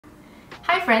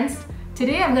Hi friends!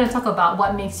 Today I'm going to talk about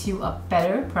what makes you a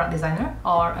better product designer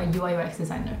or a UI/UX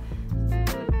designer.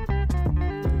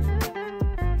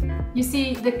 You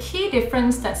see, the key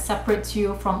difference that separates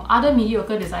you from other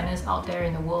mediocre designers out there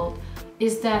in the world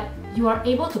is that you are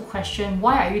able to question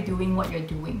why are you doing what you're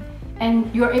doing,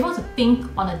 and you are able to think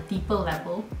on a deeper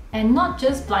level and not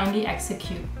just blindly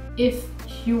execute. If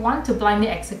you want to blindly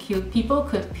execute, people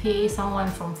could pay someone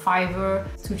from Fiverr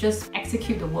to just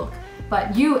execute the work.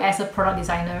 But you as a product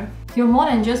designer, you're more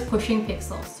than just pushing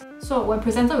pixels. So when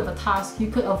presented with a task,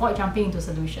 you could avoid jumping into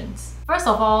solutions. First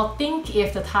of all, think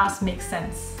if the task makes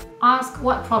sense. Ask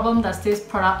what problem does this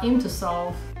product aim to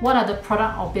solve? What are the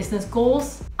product or business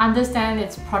goals? Understand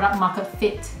its product market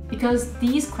fit, because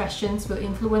these questions will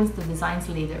influence the designs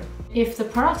later. If the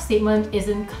product statement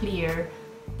isn't clear,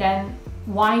 then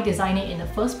why design it in the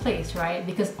first place, right?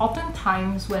 Because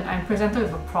oftentimes when I'm presented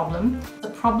with a problem,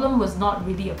 the problem was not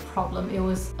really a problem. It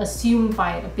was assumed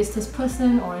by a business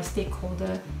person or a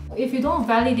stakeholder. If you don't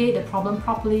validate the problem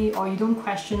properly, or you don't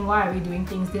question why are we doing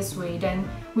things this way, then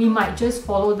we might just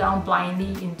follow down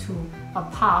blindly into a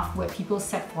path where people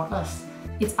set for us.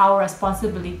 It's our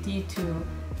responsibility to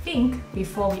think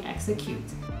before we execute.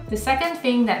 The second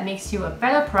thing that makes you a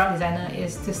better product designer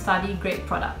is to study great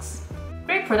products.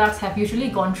 Great products have usually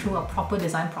gone through a proper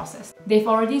design process. They've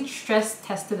already stress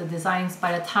tested the designs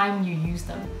by the time you use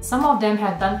them. Some of them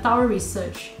have done thorough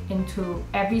research into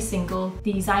every single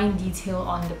design detail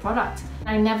on the product.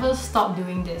 I never stopped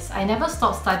doing this. I never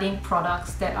stopped studying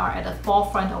products that are at the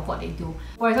forefront of what they do.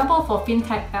 For example, for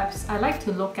fintech apps, I like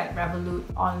to look at Revolut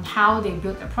on how they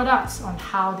build their products, on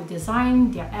how they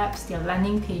design their apps, their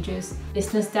landing pages,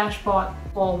 business dashboard.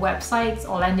 For websites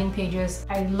or landing pages,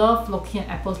 I love looking at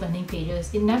Apple's landing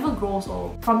pages. It never grows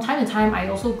old. From time to time, I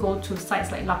also go to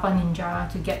sites like Lapa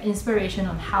Ninja to get inspiration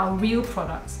on how real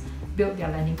products build their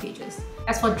landing pages.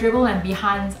 As for Dribbble and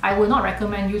Behance, I would not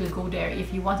recommend you to go there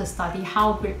if you want to study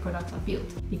how great products are built,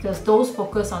 because those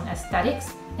focus on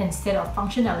aesthetics instead of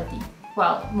functionality.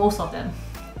 Well, most of them.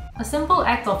 A simple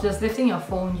act of just lifting your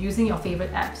phone, using your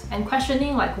favorite apps, and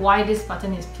questioning like why this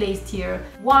button is placed here,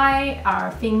 why are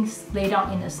things laid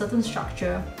out in a certain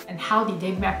structure, and how did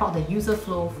they map out the user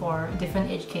flow for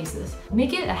different edge cases.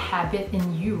 Make it a habit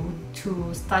in you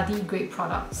to study great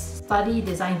products, study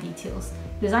design details.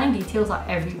 Design details are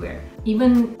everywhere,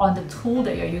 even on the tool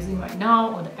that you're using right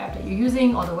now, or the app that you're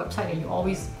using, or the website that you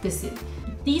always visit.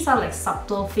 These are like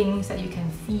subtle things that you can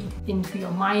feed into your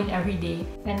mind every day,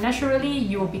 and naturally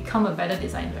you will become a better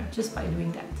designer just by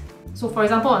doing that. So for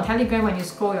example, on Telegram, when you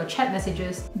scroll your chat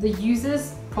messages, the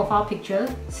user's profile picture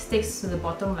sticks to the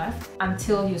bottom left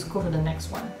until you scroll to the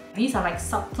next one. These are like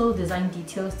subtle design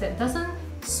details that doesn't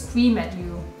scream at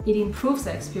you. It improves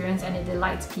the experience and it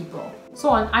delights people. So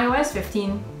on iOS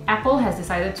 15, Apple has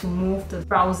decided to move the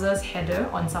browser's header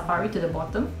on Safari to the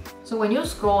bottom. So when you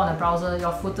scroll on a browser,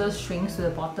 your footer shrinks to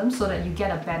the bottom so that you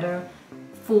get a better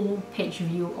full page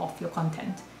view of your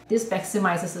content. This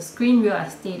maximizes the screen real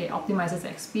estate, it optimizes the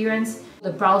experience.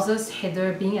 The browser's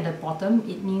header being at the bottom,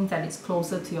 it means that it's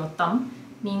closer to your thumb.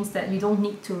 Means that you don't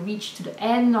need to reach to the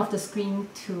end of the screen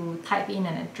to type in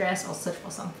an address or search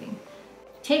for something.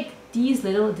 Take these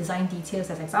little design details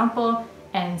as example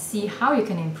and see how you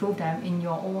can improve them in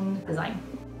your own design.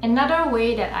 Another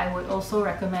way that I would also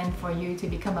recommend for you to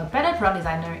become a better product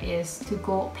designer is to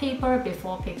go paper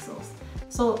before pixels.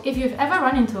 So if you've ever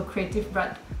run into a creative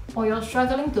rut, or you're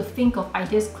struggling to think of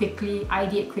ideas quickly,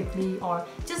 ideate quickly, or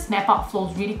just map out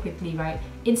flows really quickly, right?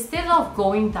 Instead of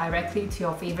going directly to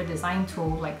your favorite design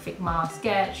tool like Figma,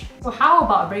 Sketch, so how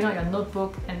about bring out your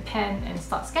notebook and pen and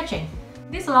start sketching?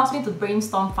 This allows me to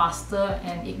brainstorm faster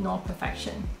and ignore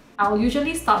perfection. I'll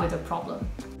usually start with a problem.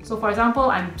 So for example,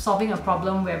 I'm solving a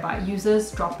problem whereby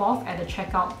users drop off at the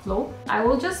checkout flow. I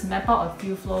will just map out a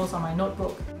few flows on my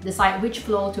notebook, decide which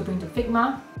flow to bring to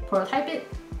Figma, prototype it,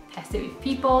 test it with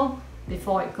people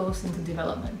before it goes into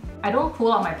development. I don't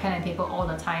pull out my pen and paper all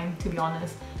the time, to be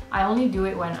honest. I only do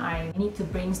it when I need to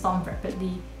brainstorm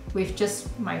rapidly with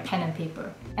just my pen and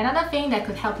paper. Another thing that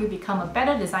could help you become a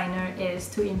better designer is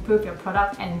to improve your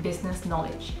product and business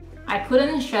knowledge. I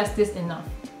couldn't stress this enough.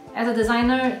 As a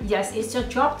designer, yes, it's your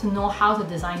job to know how to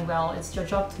design well. It's your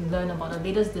job to learn about the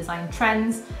latest design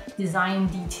trends, design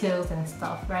details and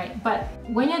stuff, right? But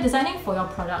when you're designing for your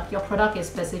product is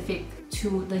specific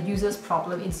to the user's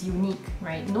problem. It's unique,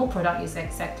 right? No product is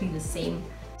exactly the same.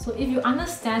 So if you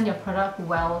understand your product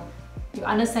well, you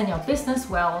understand your business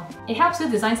well, it helps you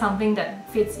design something that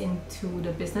fits into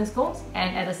the business goals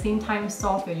and at the same time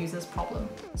solve your user's problem.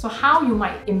 So how you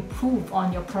might improve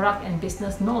on your product and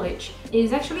business knowledge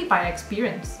is actually by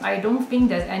experience. I don't think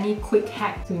there's any quick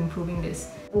hack to improving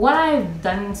this. What I've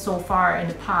done so far in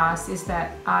the past is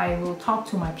that I will talk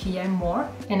to my PM more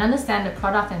and understand the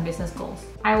product and business goals.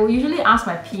 I will usually ask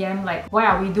my PM like, why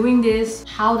are we doing this?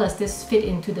 How does this fit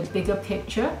into the bigger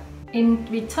picture? In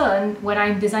return, when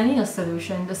I'm designing a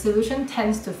solution, the solution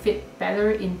tends to fit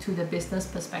better into the business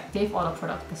perspective or the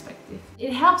product perspective.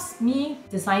 It helps me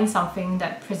design something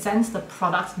that presents the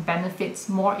product's benefits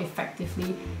more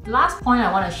effectively. The last point I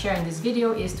want to share in this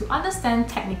video is to understand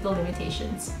technical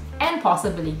limitations and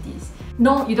possibilities.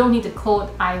 No, you don't need to code.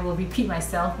 I will repeat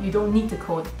myself. You don't need to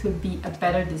code to be a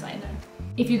better designer.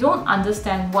 If you don't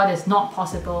understand what is not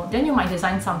possible, then you might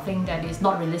design something that is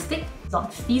not realistic,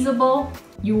 not feasible.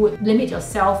 You would limit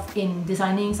yourself in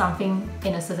designing something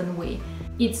in a certain way.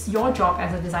 It's your job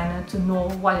as a designer to know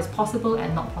what is possible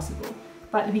and not possible.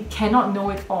 But we cannot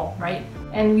know it all, right?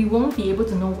 And we won't be able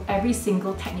to know every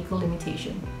single technical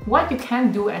limitation. What you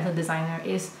can do as a designer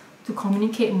is to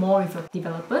communicate more with your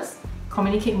developers,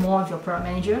 communicate more with your product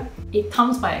manager. It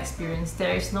comes by experience.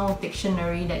 There is no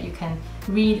dictionary that you can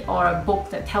read or a book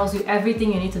that tells you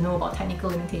everything you need to know about technical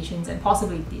limitations and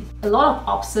possibilities. A lot of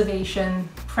observation,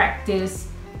 practice,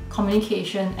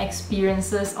 communication,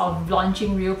 experiences of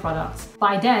launching real products.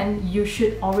 By then, you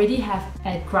should already have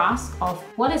a grasp of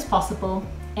what is possible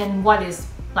and what is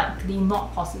likely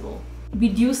not possible.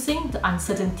 Reducing the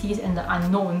uncertainties and the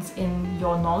unknowns in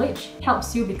your knowledge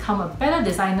helps you become a better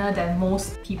designer than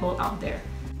most people out there.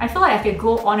 I feel like I could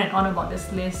go on and on about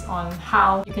this list on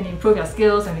how you can improve your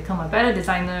skills and become a better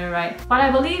designer, right? But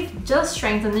I believe just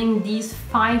strengthening these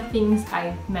 5 things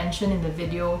I mentioned in the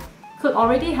video could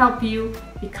already help you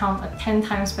become a 10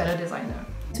 times better designer.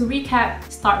 To recap,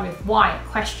 start with why.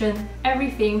 Question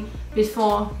everything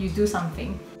before you do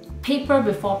something. Paper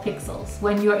before pixels.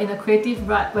 When you're in a creative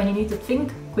rut, when you need to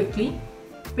think quickly,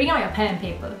 bring out your pen and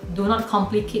paper. Do not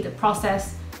complicate the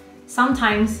process.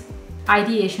 Sometimes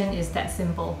ideation is that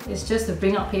simple. It's just to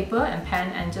bring out paper and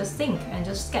pen and just think and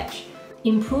just sketch.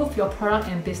 Improve your product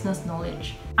and business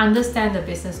knowledge. Understand the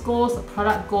business goals, the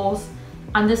product goals.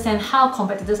 Understand how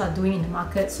competitors are doing in the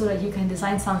market so that you can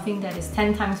design something that is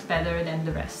 10 times better than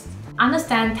the rest.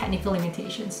 Understand technical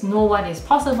limitations. Know what is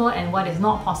possible and what is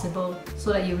not possible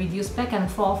so that you reduce back and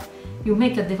forth, you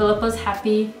make your developers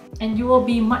happy, and you will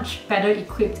be much better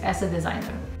equipped as a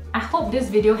designer. I hope this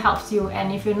video helps you,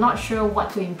 and if you're not sure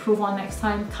what to improve on next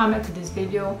time, come back to this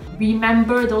video.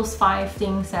 Remember those 5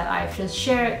 things that I've just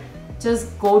shared.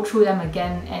 Just go through them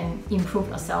again and improve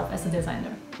yourself as a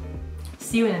designer.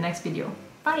 See you in the next video.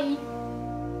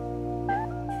 Bye!